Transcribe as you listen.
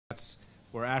that's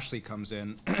where Ashley comes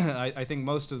in. I think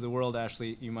most of the world,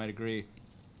 Ashley, you might agree,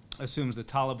 assumes the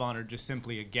Taliban are just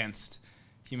simply against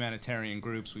humanitarian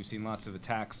groups. We've seen lots of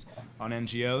attacks on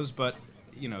NGOs, but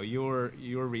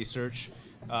your research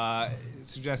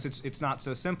suggests it's not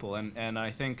so simple, and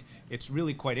I think it's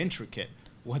really quite intricate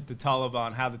what the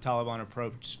Taliban, how the Taliban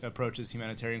approaches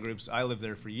humanitarian groups. I lived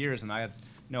there for years, and I had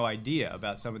no idea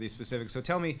about some of these specifics. So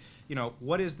tell me,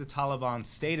 what is the Taliban's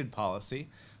stated policy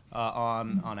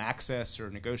on access or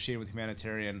negotiating with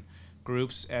humanitarian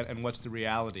groups, and what's the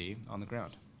reality on the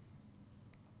ground?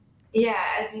 Yeah,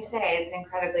 as you say, it's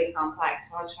incredibly complex.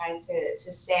 I'll try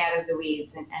to stay out of the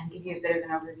weeds and give you a bit of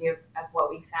an overview of what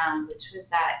we found, which was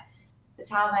that the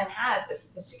Taliban has a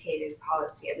sophisticated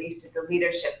policy, at least at the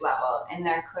leadership level, in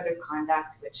their code of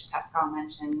conduct, which Pascal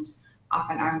mentioned.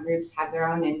 Often armed groups have their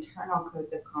own internal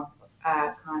codes of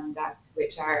conduct,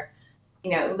 which are,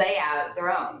 lay out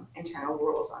their own internal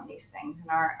rules on these things and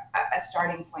are a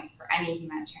starting point for any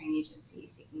humanitarian agency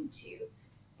seeking to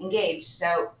engage.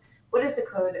 So what does the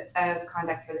code of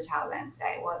conduct for the Taliban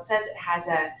say? Well, it says it has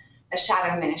a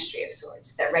shadow ministry of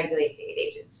sorts that regulates aid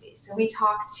agencies. So we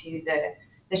talked to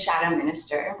the shadow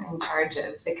minister in charge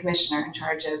of, the commissioner in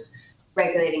charge of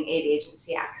regulating aid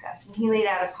agency access. And he laid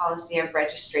out a policy of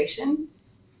registration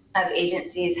of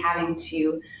agencies having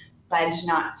to pledge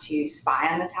not to spy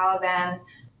on the Taliban,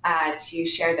 to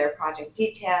share their project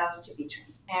details, to be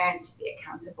transparent, to be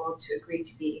accountable, to agree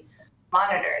to be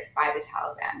monitored by the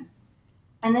Taliban.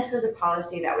 And this was a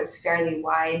policy that was fairly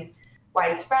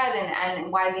widespread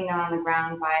and widely known on the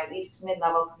ground by at least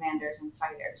mid-level commanders and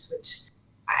fighters, which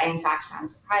I in fact found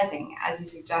surprising. As you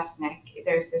suggest, Nick,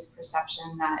 there's this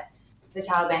perception that the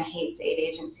Taliban hates aid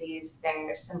agencies.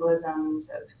 They're symbolisms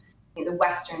of the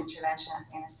Western intervention in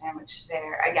Afghanistan, which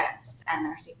they're against and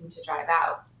are seeking to drive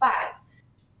out. But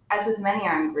as with many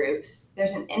armed groups,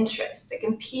 there's an interest, a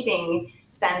competing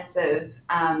sense of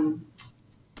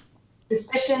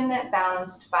suspicion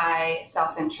balanced by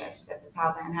self-interest that the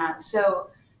Taliban have. So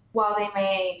while they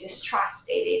may distrust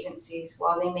aid agencies,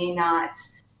 while they may not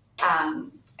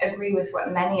agree with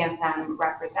what many of them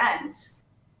represent,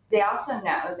 they also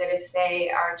know that if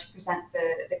they are to present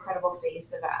the credible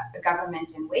face of a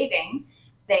government in waiting,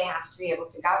 they have to be able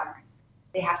to govern.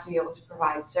 They have to be able to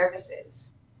provide services.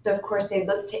 So of course they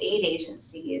look to aid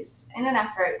agencies in an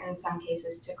effort in some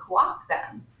cases to co-opt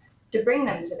them, to bring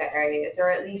them to the areas, or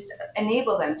at least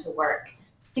enable them to work,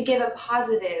 to give a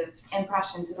positive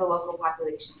impression to the local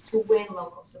population, to win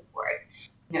local support.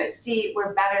 See,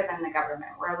 we're better than the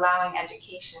government. We're allowing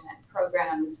education and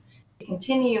programs to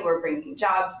continue. We're bringing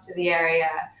jobs to the area,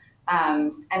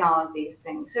 and all of these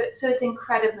things. So it's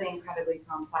incredibly, incredibly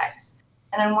complex.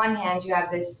 And on one hand, you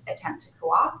have this attempt to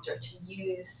co-opt or to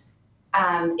use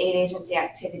aid agency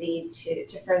activity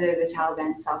to further the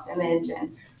Taliban self-image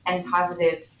and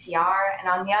positive PR. And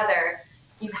on the other,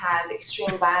 you have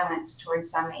extreme violence towards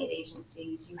some aid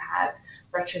agencies. You have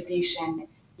retribution.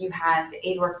 You have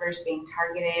aid workers being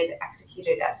targeted,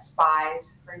 executed as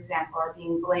spies, for example, or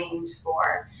being blamed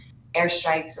for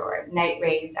airstrikes or night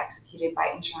raids executed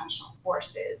by international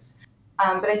forces.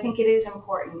 But I think it is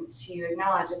important to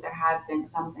acknowledge that there have been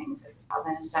some things that the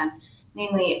Taliban has done,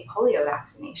 namely polio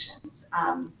vaccinations.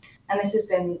 And this has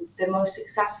been the most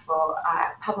successful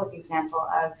public example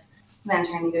of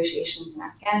humanitarian negotiations in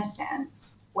Afghanistan,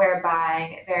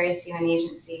 whereby various UN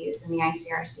agencies and the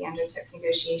ICRC undertook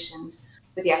negotiations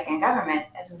with the Afghan government,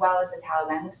 as well as the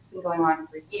Taliban. This has been going on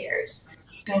for years,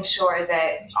 to ensure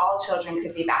that all children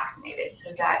could be vaccinated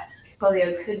so that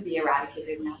polio could be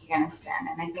eradicated in Afghanistan.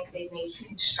 And I think they've made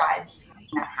huge strides to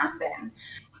making that happen,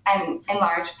 and in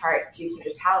large part due to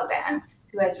the Taliban,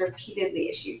 who has repeatedly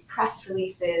issued press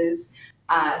releases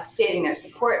stating their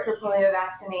support for polio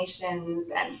vaccinations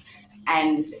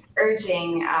and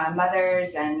urging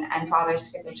mothers and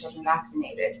fathers to get their children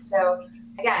vaccinated. So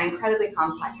again, incredibly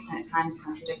complex and at times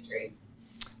contradictory.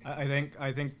 I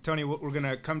think, Tony, we're going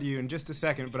to come to you in just a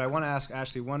second, but I want to ask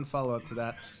Ashley one follow-up to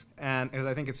that, and as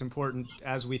I think it's important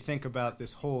as we think about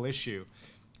this whole issue.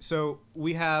 So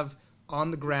we have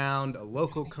on the ground a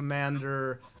local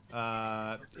commander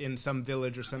in some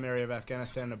village or some area of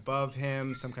Afghanistan, above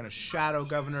him some kind of shadow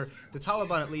governor. The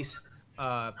Taliban at least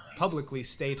publicly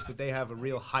states that they have a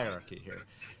real hierarchy here.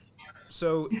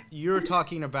 So you're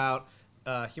talking about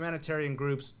humanitarian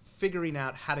groups figuring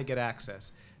out how to get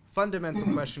access. Fundamental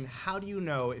question, how do you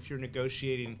know if you're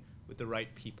negotiating with the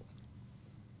right people?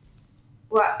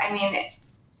 Well, I mean,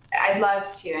 I'd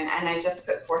love to, and I just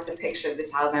put forth a picture of the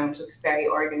Taliban, which looks very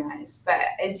organized. But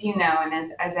as you know, and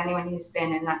as anyone who's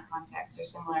been in that context or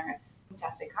similar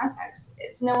contested context,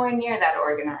 it's nowhere near that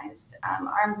organized.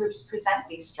 Armed groups present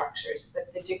these structures,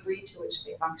 but the degree to which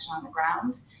they function on the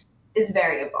ground is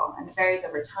variable, and it varies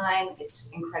over time. It's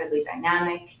incredibly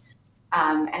dynamic,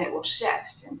 and it will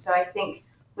shift. And so I think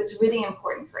what's really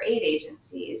important for aid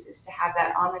agencies is to have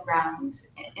that on the ground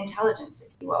intelligence, if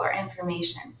you will, or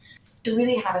information, to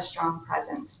really have a strong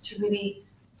presence, to really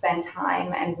spend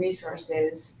time and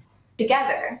resources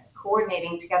together,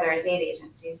 coordinating together as aid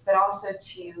agencies, but also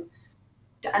to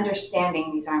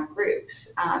understanding these armed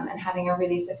groups, and having a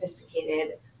really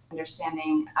sophisticated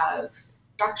understanding of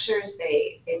structures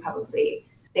they probably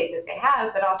state that they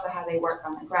have, but also how they work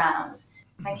on the ground.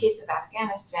 In the case of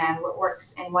Afghanistan, what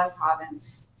works in one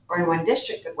province or in one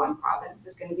district of one province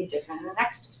is going to be different in the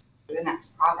next district or the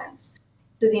next province.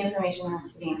 So the information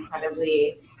has to be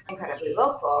incredibly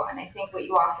local. And I think what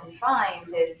you often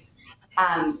find is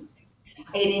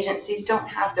aid agencies don't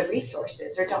have the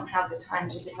resources or don't have the time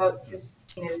to devote to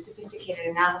the sophisticated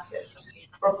analysis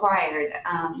required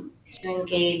to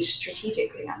engage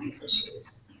strategically on these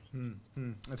issues.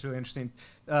 That's really interesting.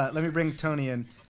 Let me bring Tony in.